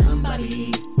trying to be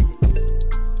somebody.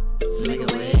 So make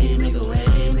a way, make a way.